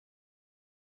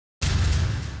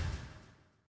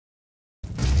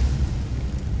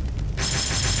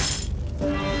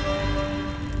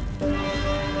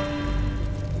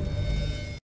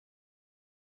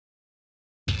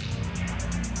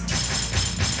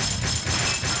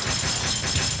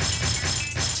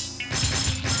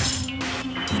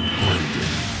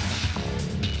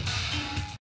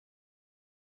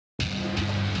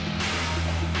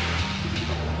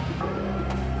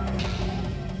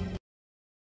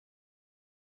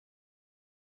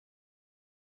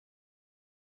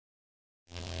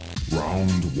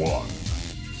Round one.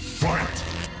 Fight!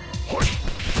 Hoi!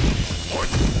 Hoi!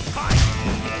 Hi!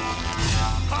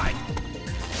 Hi!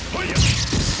 Hoya!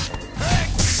 Hey!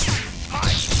 Hi!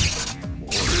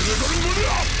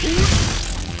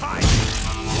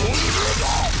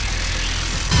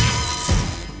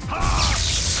 Hi!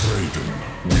 Raiden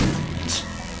wins.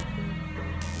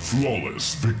 Flawless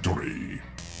victory.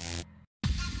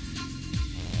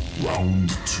 Round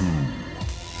two.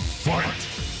 Fight!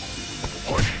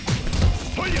 Hoi!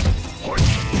 Hoya! Hoi!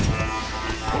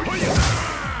 Hoya!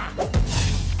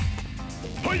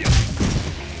 Hoya!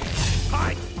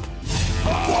 Hi!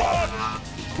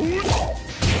 Hoya! Hoya!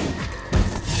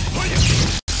 Hey!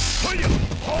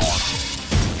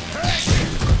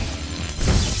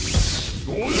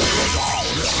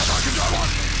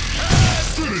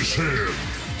 Finish him!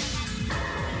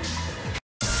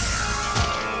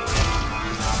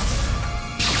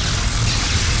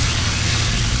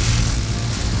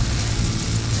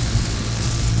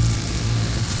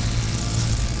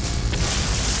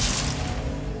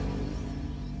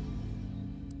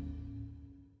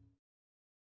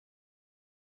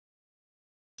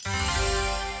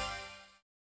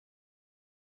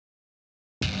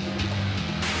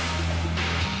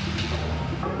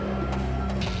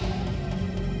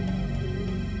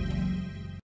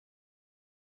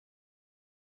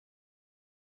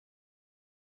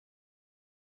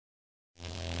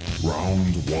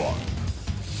 Round one.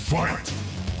 Fight!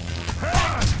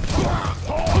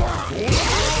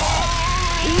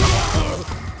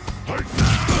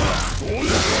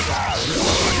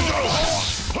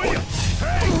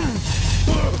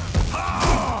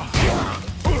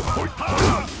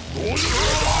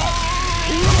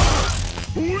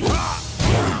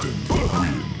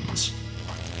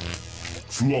 Raiden wins.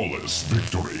 Flawless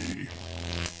victory.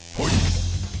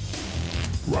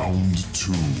 Round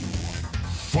two.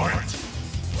 Fight!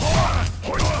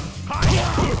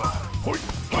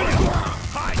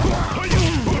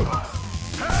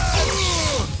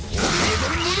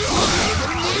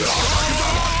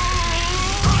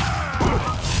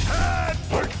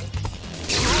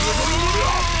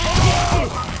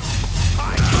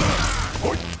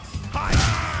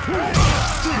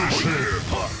 Finish him!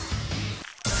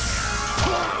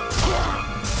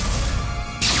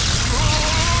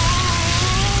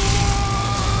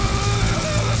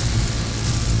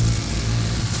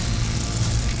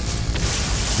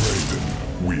 Raiden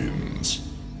wins.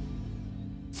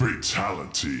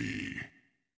 Fatality.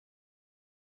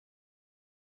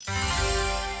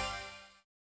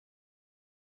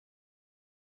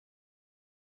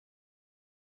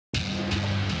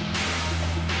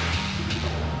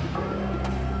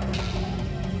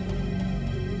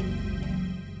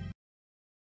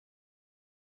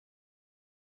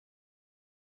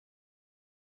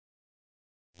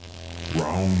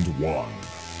 Round one.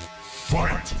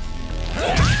 Fight!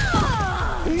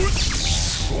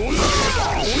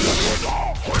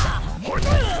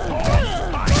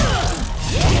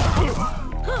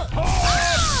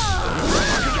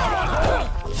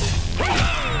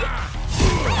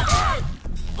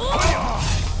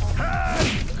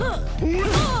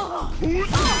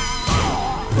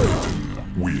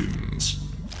 Raiden wins.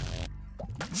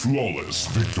 Flawless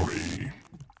victory.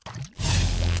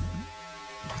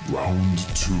 Round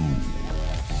two.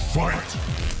 Fight!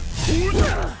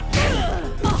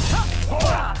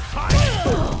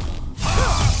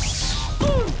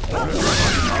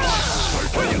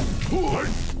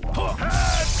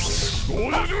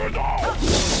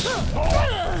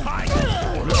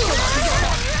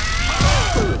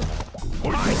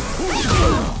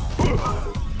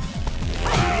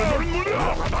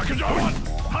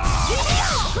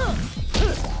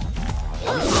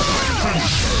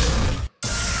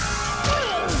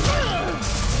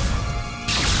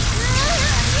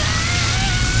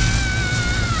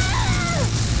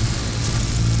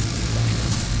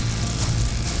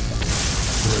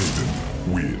 Raiden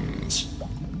wins.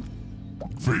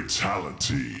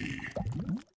 Fatality.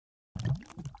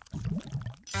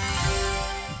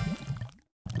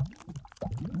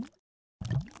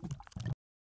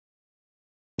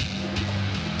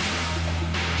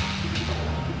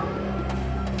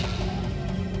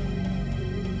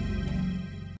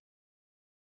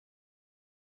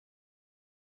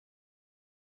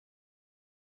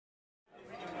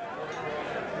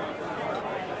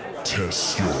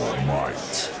 Test your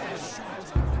might.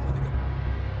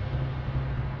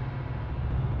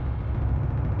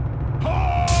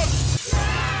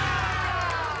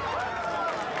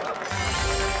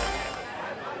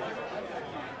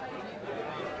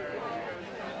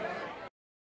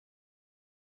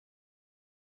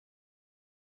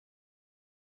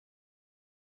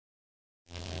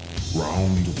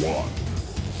 Round one.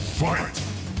 Fight!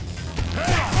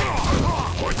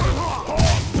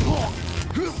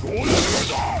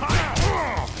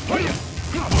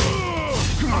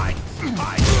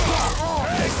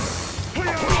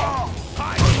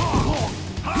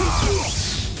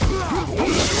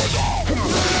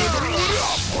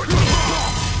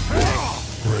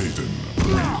 Raiden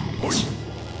wins.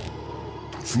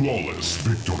 Flawless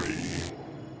victory.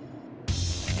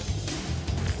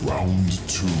 Round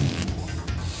two.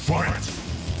 Fight!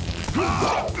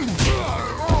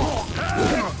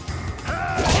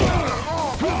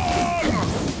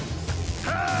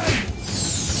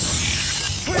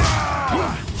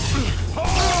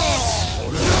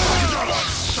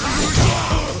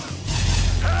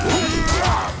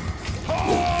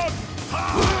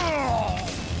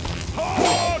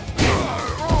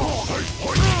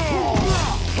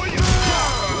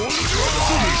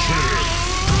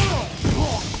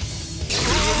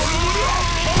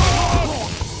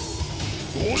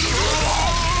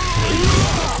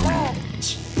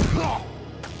 Wins.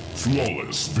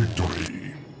 Flawless victory.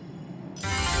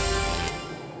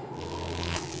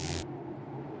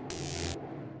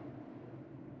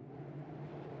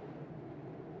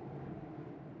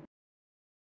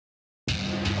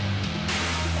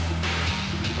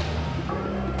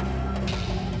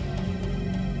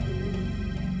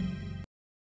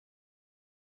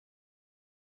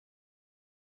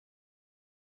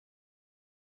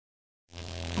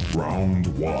 Round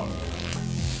one.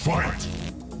 Fight!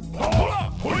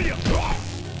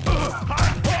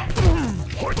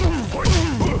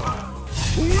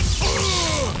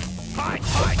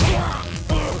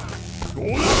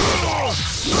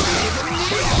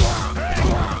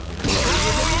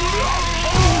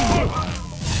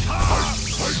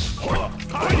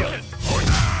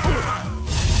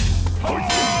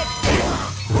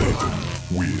 Raiden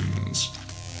wins.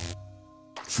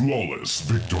 Flawless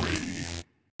victory.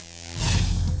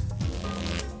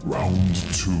 Round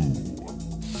two.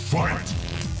 Fight!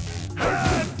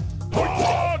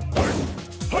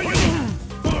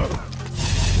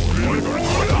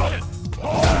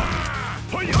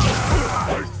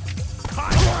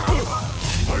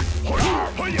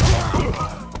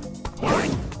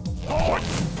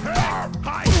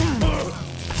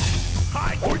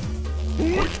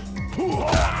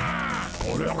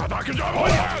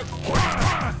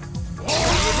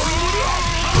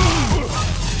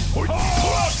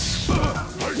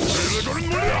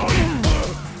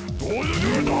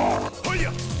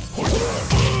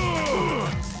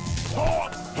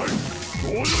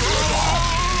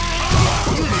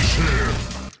 Finish him!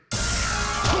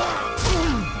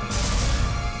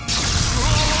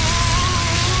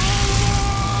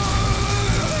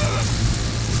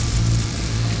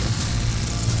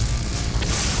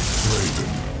 Raiden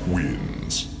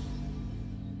wins.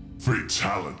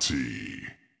 Fatality.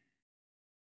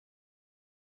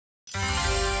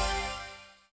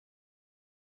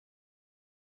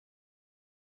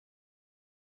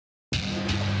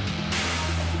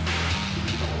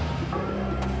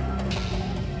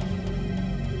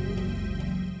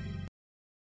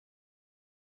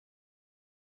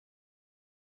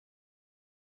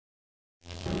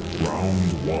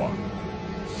 Round one.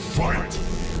 Fight!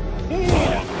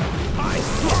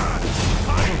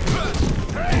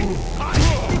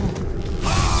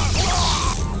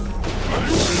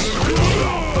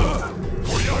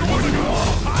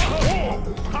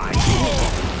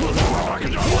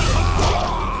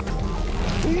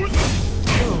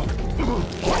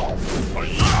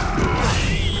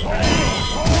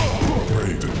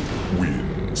 Raiden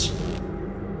wins.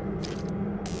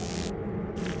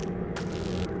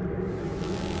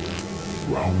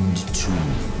 Round two.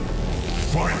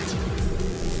 Fight!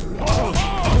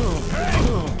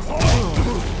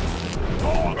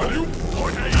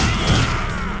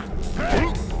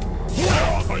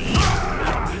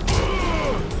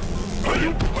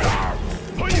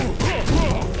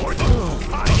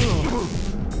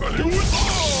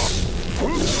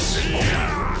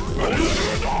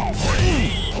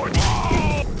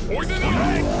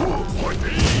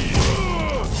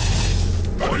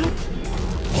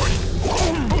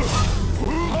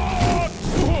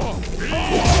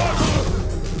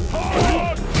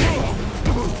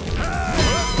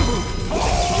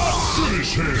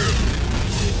 Finish him!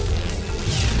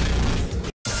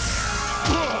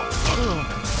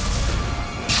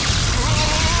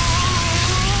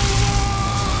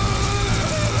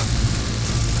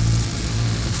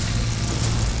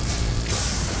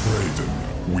 Raiden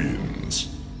wins.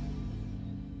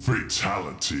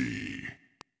 Fatality.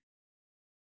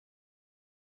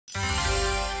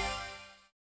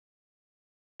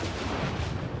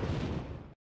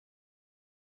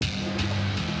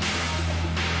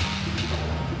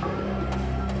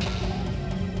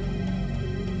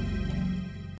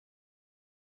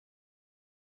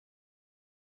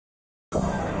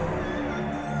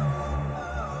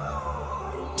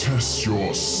 Bless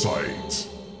your sight.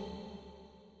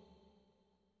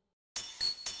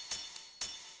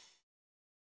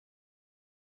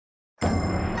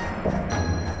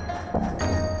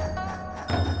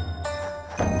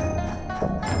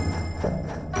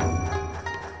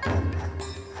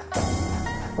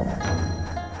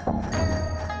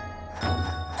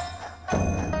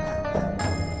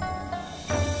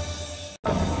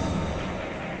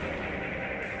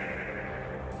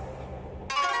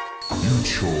 You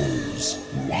chose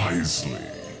wisely.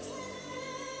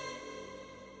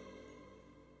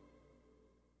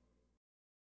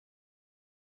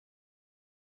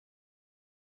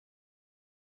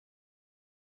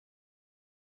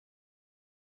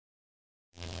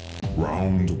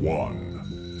 Round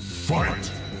 1.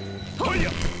 Fight!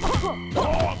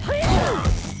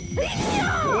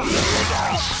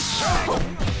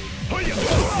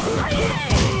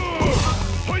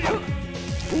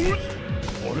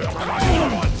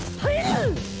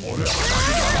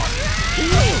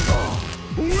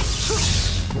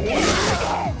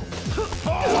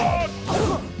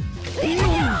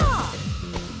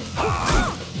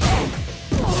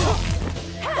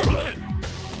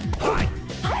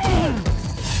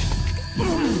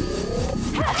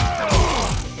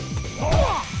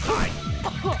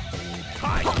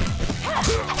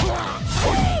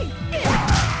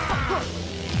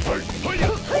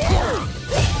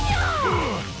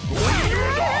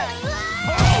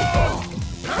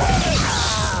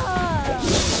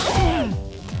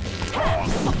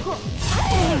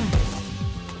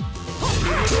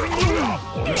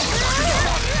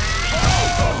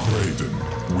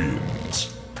 Raiden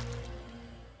wins.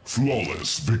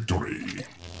 Flawless victory.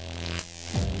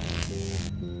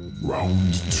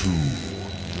 Round 2.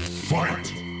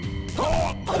 Fight!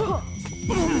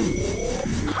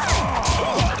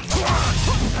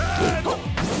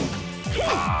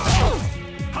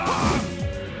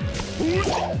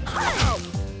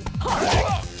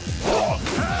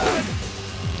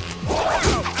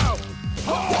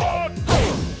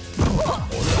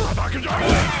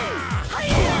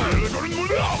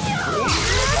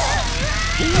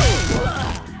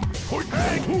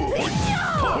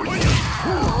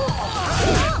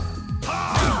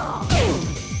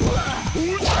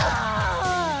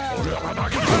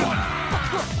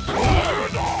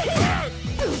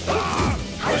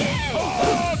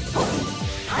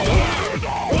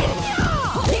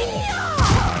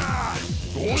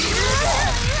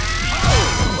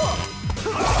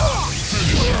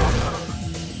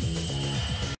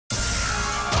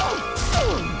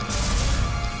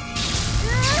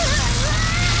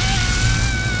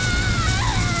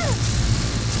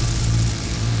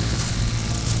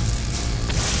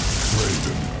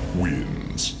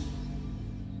 Wins.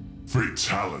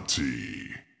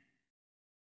 Fatality.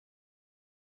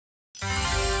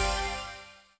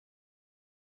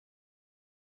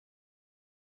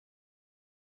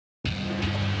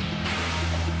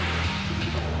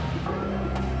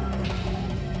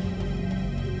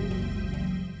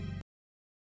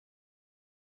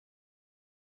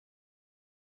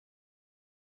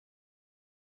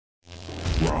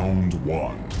 Round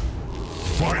 1.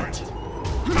 Fight!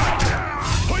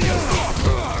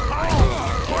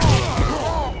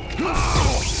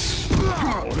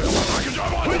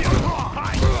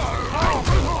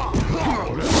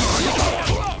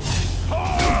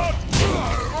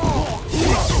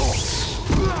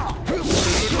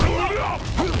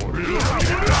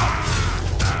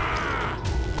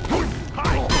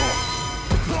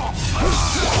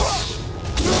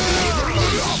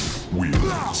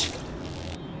 Wins.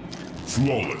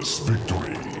 Flawless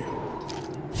victory.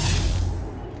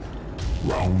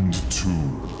 Round 2.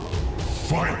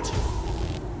 Fight!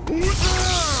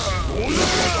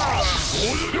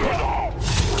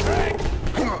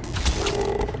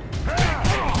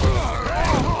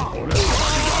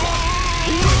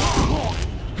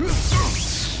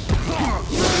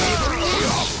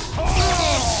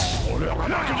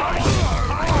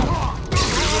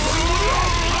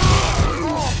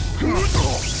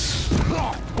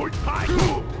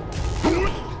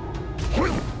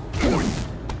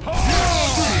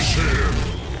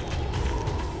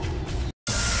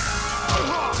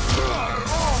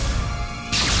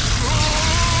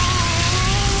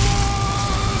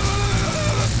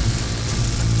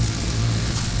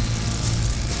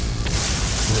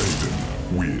 Raiden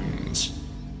wins.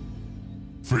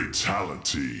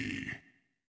 Fatality.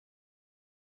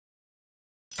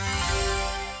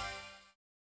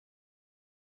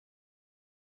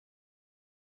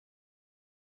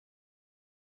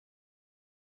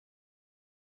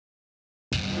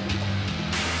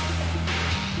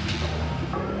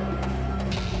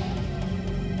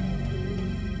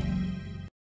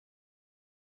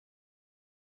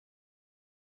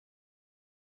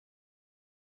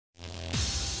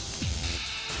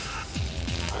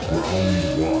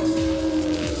 Round one.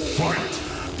 Fight!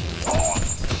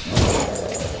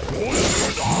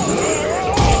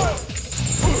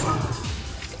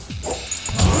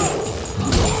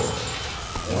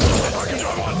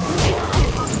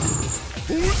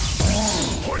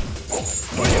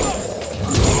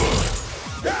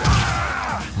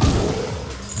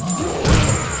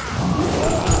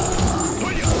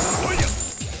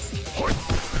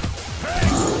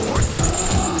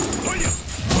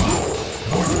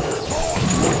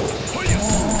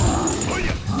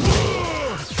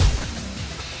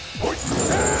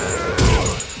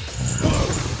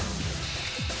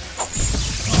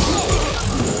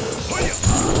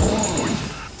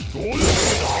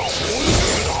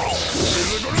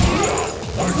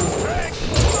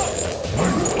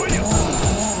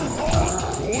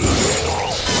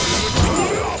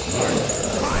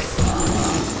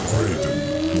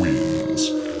 Raiden wins.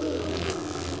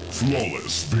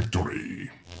 Flawless victory.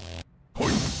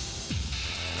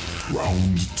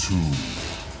 Round two.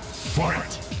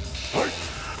 Fight!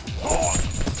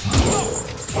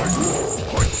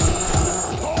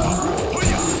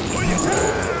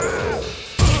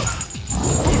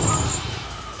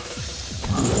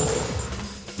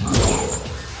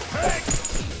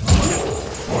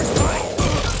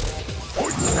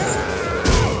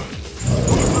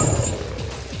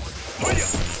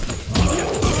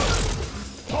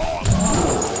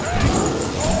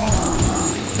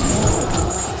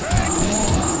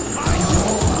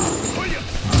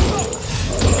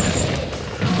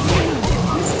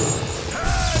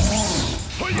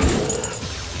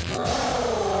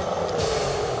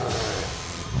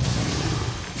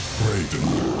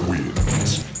 Raiden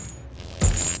wins.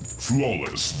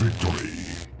 Flawless victory.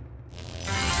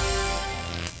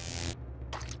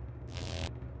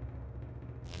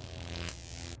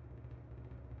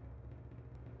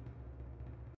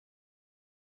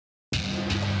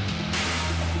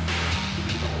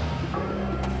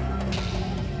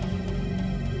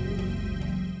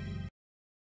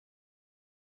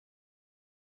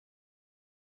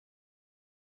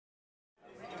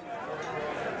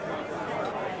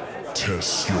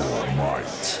 Test your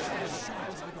might.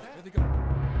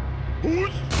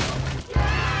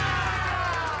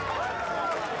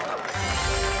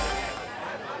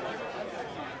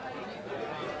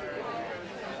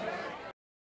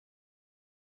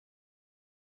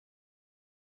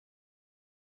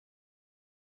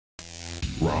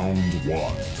 Round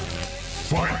one.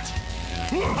 Fight!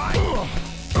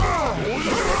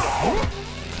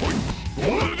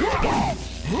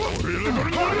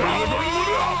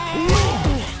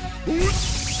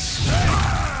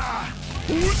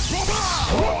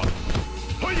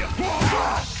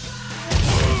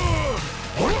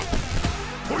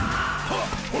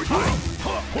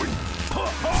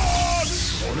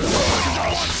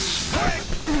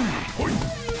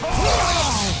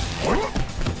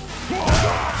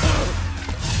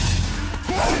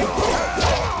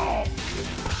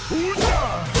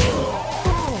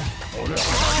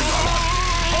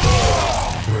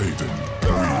 Raiden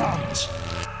wins.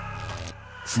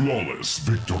 Flawless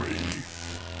victory.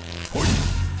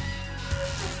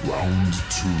 Round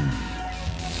two.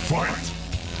 Fight!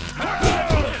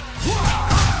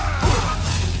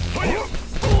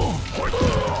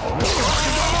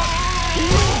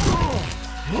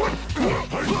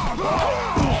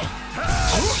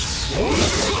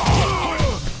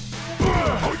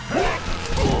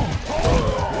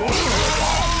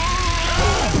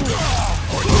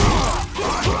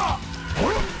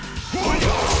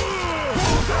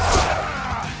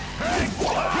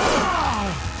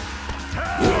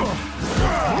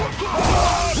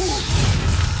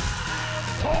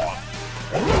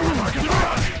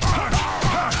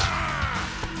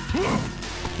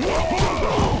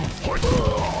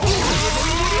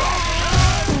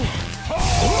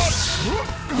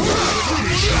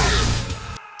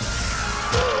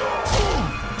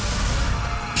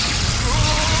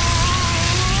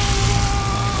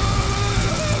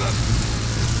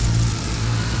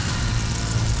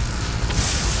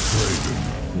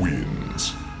 Raiden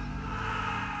wins.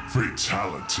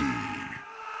 Fatality.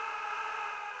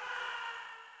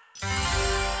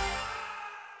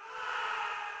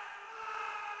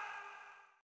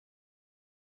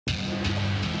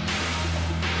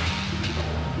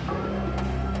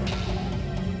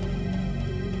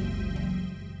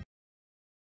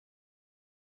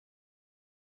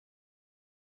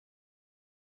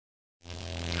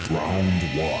 Round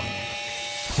one.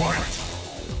 Fight!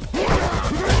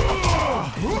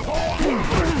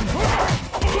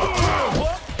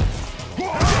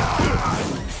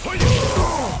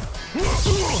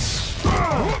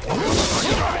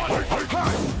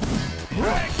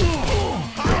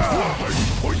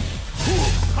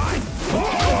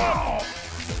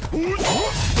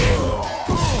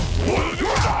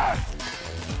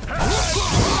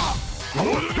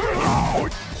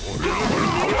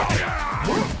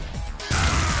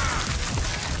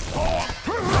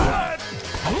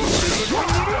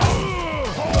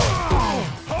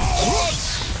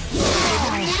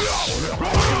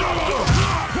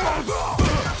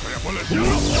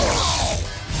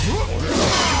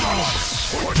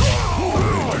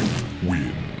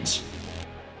 Wins.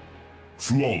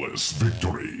 Flawless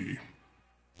victory.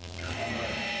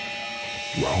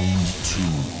 Round 2.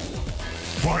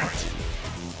 Fight!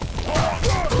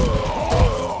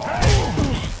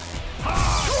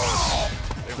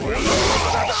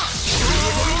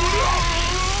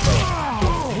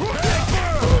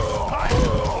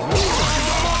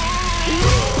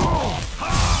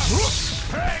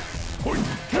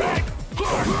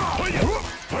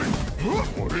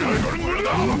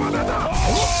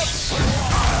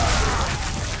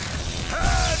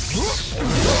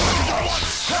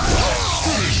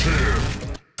 Finish him!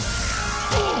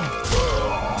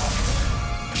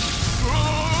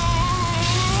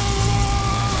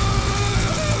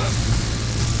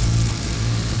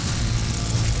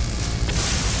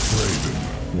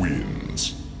 Raiden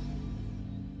wins.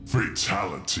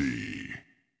 Fatality.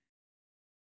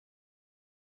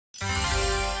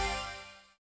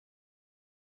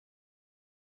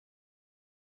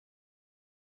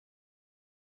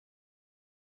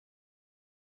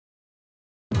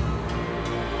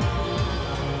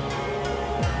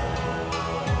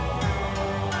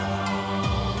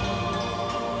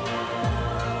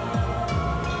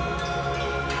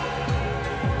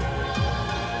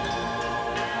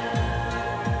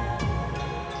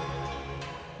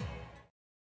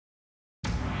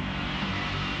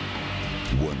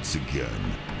 Once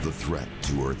again, the threat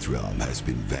to Earthrealm has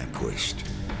been vanquished.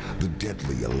 The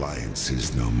deadly alliance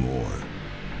is no more.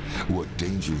 What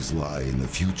dangers lie in the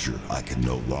future I can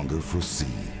no longer foresee.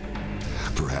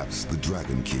 Perhaps the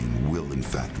Dragon King will in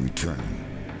fact return.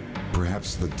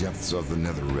 Perhaps the depths of the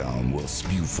Netherrealm will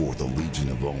spew forth a legion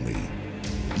of Oni.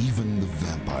 Even the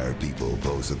vampire people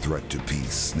pose a threat to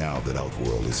peace now that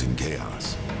Outworld is in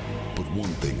chaos. But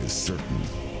one thing is certain.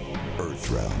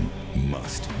 Earthrealm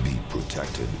must be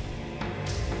protected.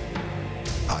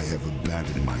 I have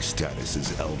abandoned my status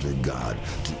as Elder God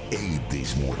to aid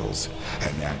these mortals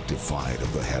and act defiant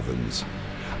of the heavens.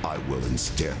 I will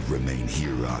instead remain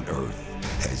here on Earth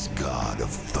as God of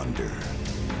Thunder.